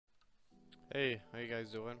Hey, how you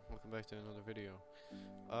guys doing? Welcome back to another video.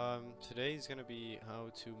 Today is gonna be how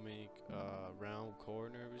to make round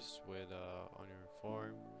corners with on your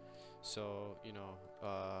form. So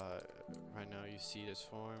right now you see this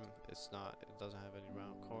form. It doesn't have any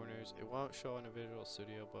round corners. It won't show in a Visual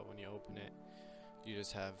Studio, but when you open it, you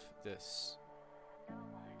just have this.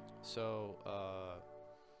 So I'm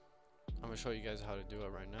gonna show you guys how to do it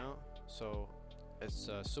right now. So it's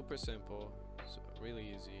super simple. It's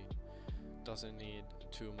really easy. Doesn't need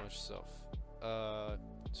too much stuff. So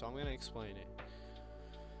I'm gonna explain it.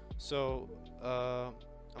 So I'm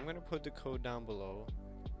gonna put the code down below,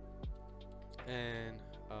 and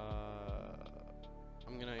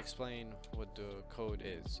I'm gonna explain what the code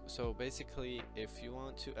is. So basically, if you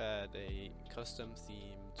want to add a custom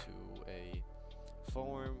theme to a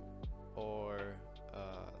form, or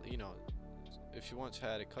if you want to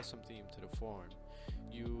add a custom theme to the form,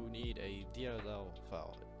 you need a DLL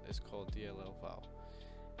file. It's called DLL file,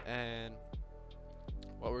 and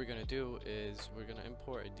what we're gonna do is we're gonna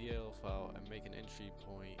import a DLL file and make an entry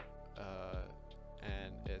point,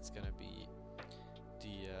 and it's gonna be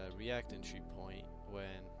the React entry point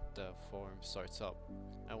when the form starts up,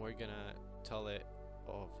 and we're gonna tell it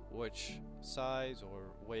of which size or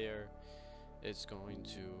where it's going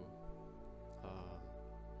to.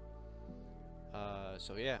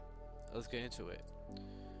 So yeah, let's get into it.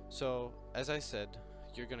 So as I said,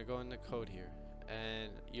 you're gonna go in the code here,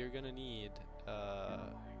 and you're gonna need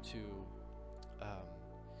to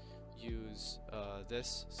use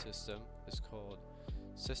this system. It's called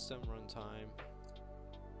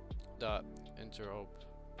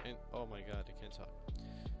System.Drawing.Region.FromHrgn. Oh my god, I can't talk.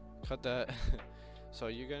 Cut that. So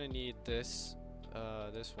you're gonna need this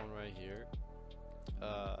this one right here,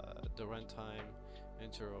 the runtime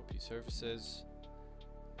interop services.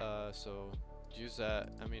 So use that.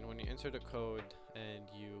 I mean, when you enter the code and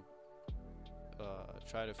you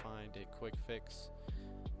try to find a quick fix,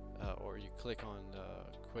 or you click on the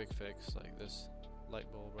quick fix, like this light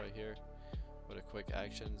bulb right here with the quick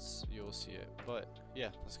actions, you'll see it. But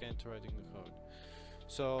yeah, let's get into writing the code.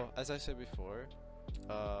 So as I said before,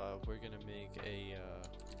 we're gonna make a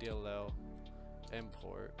DLL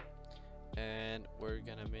import, and we're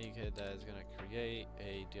gonna make it that is gonna create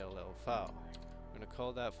a DLL file. We're gonna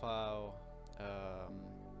call that file,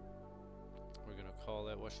 we're gonna call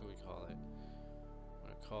it, what should we call it? We're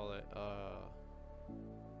gonna call it,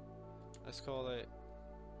 let's call it,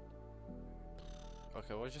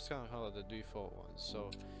 okay, we're just gonna call it the default one.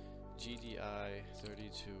 So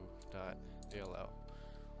gdi32.dll,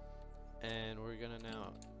 and we're gonna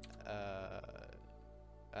now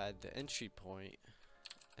add the entry point,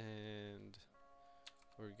 and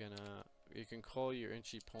you can call your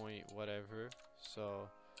entry point whatever. So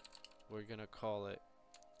we're gonna call it,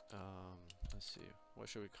 let's see, what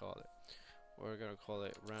should we call it? We're gonna call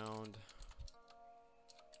it round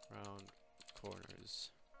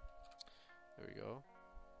corners. There we go.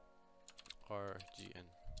 RGN.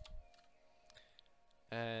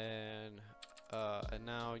 And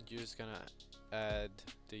now you're just gonna add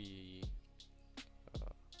the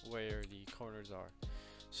where the corners are.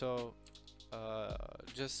 So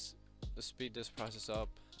just speed this process up,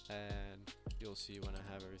 and you'll see when I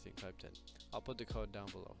have everything typed in. I'll put the code down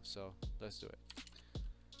below, so let's do it.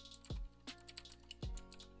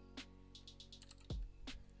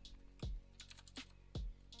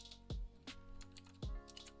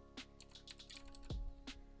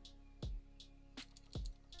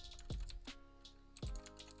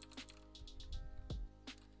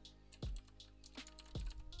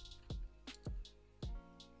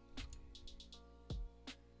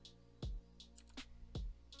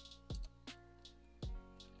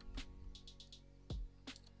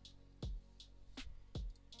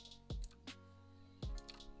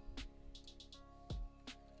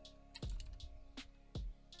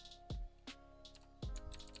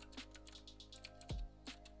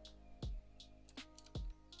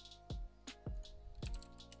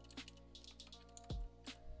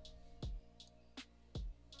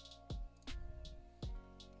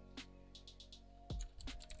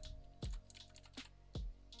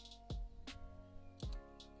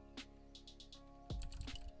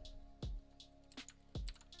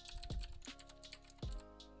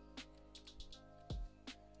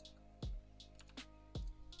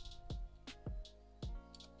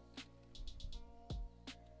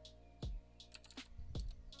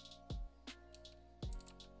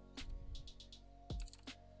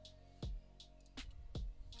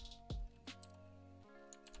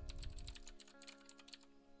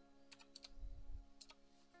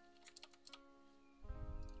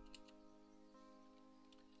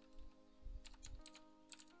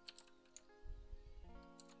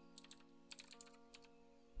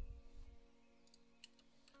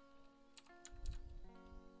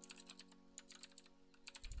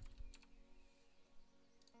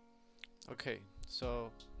 Okay, so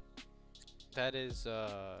that is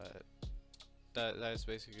that's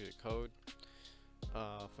basically the code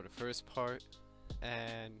for the first part,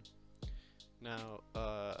 and now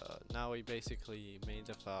we basically made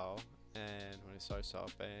the file, and when it starts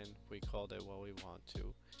up, and we called it what we want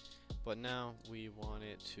to, but now we want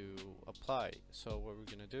it to apply. So what we're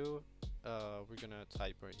gonna do, we're gonna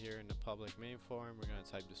type right here in the public main form, we're gonna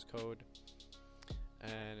type this code,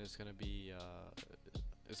 and it's gonna be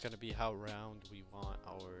how round we want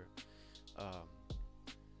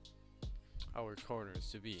our corners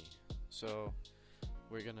to be. So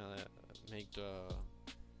we're gonna make the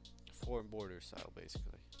form border style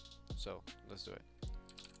basically. So let's do it.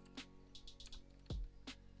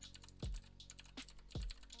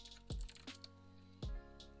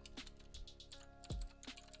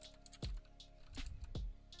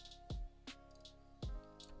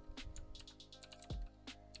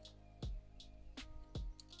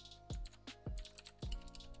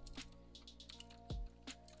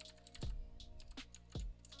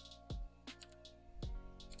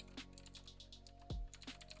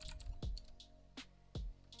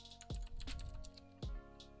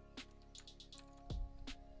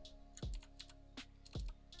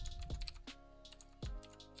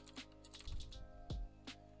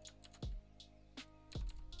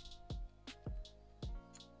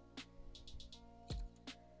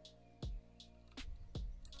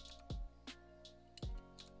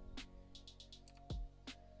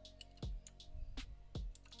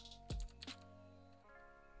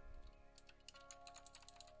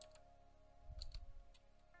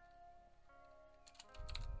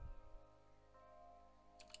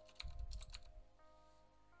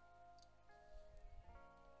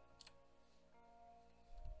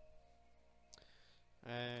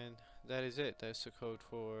 And that is it. That's the code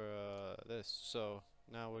for this. So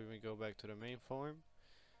now when we go back to the main form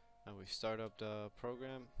and we start up the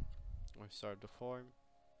program, or start the form,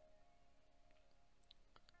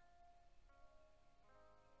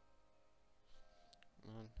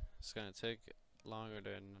 and it's gonna take longer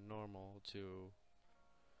than normal to.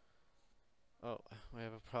 Oh, we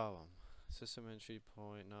have a problem. System entry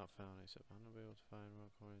point not found, except I'm not able to find more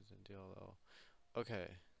corners in DLL.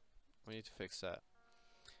 Okay, we need to fix that.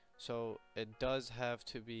 So it does have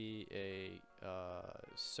to be a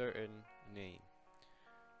certain name.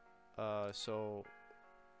 So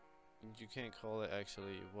you can't call it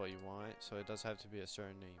actually what you want. So it does have to be a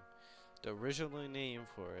certain name. The original name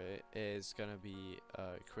for it is gonna be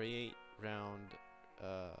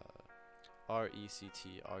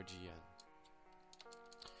CreateRoundRectRgn.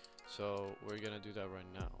 So we're gonna do that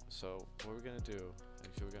right now. So what we're gonna do,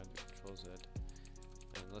 actually we're gonna do Control Z,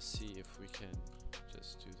 and let's see if we can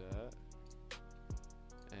just do that,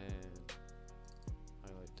 and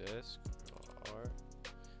highlight this, Control R,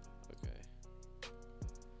 okay,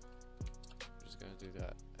 we're just gonna do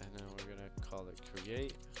that, and then we're gonna call it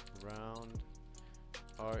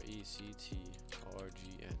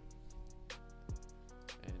CreateRoundRectRgn,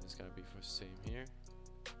 and it's gonna be for same here,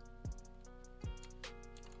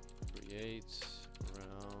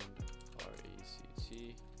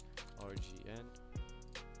 CreateRoundRectRgn,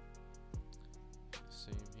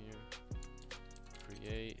 same here,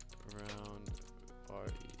 CreateRoundRectRgn.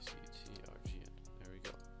 There we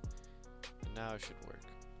go. And now it should work,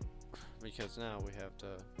 because now we have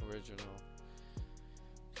the original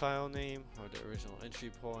file name, or the original entry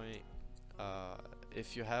point.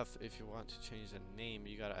 If you want to change the name,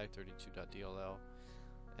 you gotta i32.dll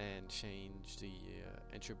and change the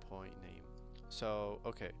entry point name. So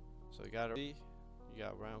okay, so you got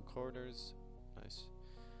round corners, nice.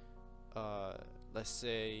 Let's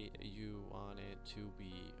say you want it to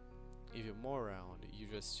be even more round, you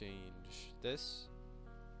just change this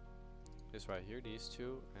right here, these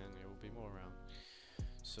two, and it will be more round.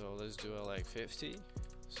 So let's do it like 50,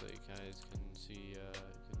 so you guys can see, you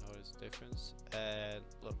can notice the difference. And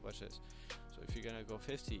look, watch this. So if you're gonna go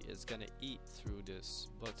 50, it's gonna eat through this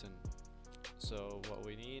button. So what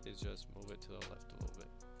we need is just move it to the left a little bit,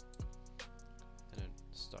 and then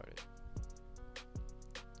start it.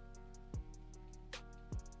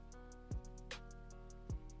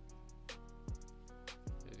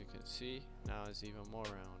 As you can see, now it's even more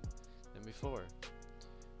round than before.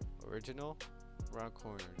 Original, round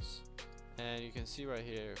corners. And you can see right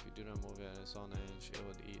here, if you do not move it and it's on the edge, it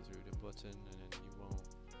would eat through the button, and then you won't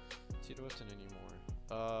see the button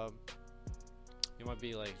anymore. You might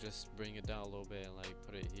be like, just bring it down a little bit and like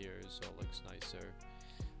put it here so it looks nicer.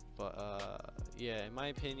 But yeah, in my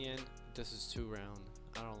opinion, this is too round.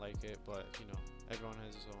 I don't like it, but you know, everyone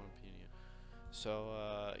has his own opinion.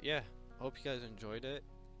 So yeah, hope you guys enjoyed it.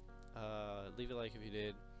 Leave a like if you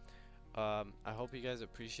did. I hope you guys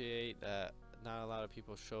appreciate that not a lot of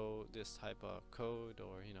people show this type of code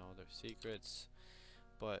or their secrets,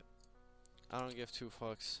 but I don't give two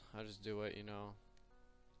fucks. I just do it,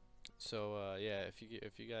 So yeah, if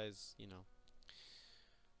you guys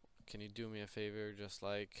can you do me a favor, just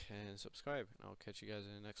like and subscribe, and I'll catch you guys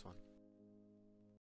in the next one.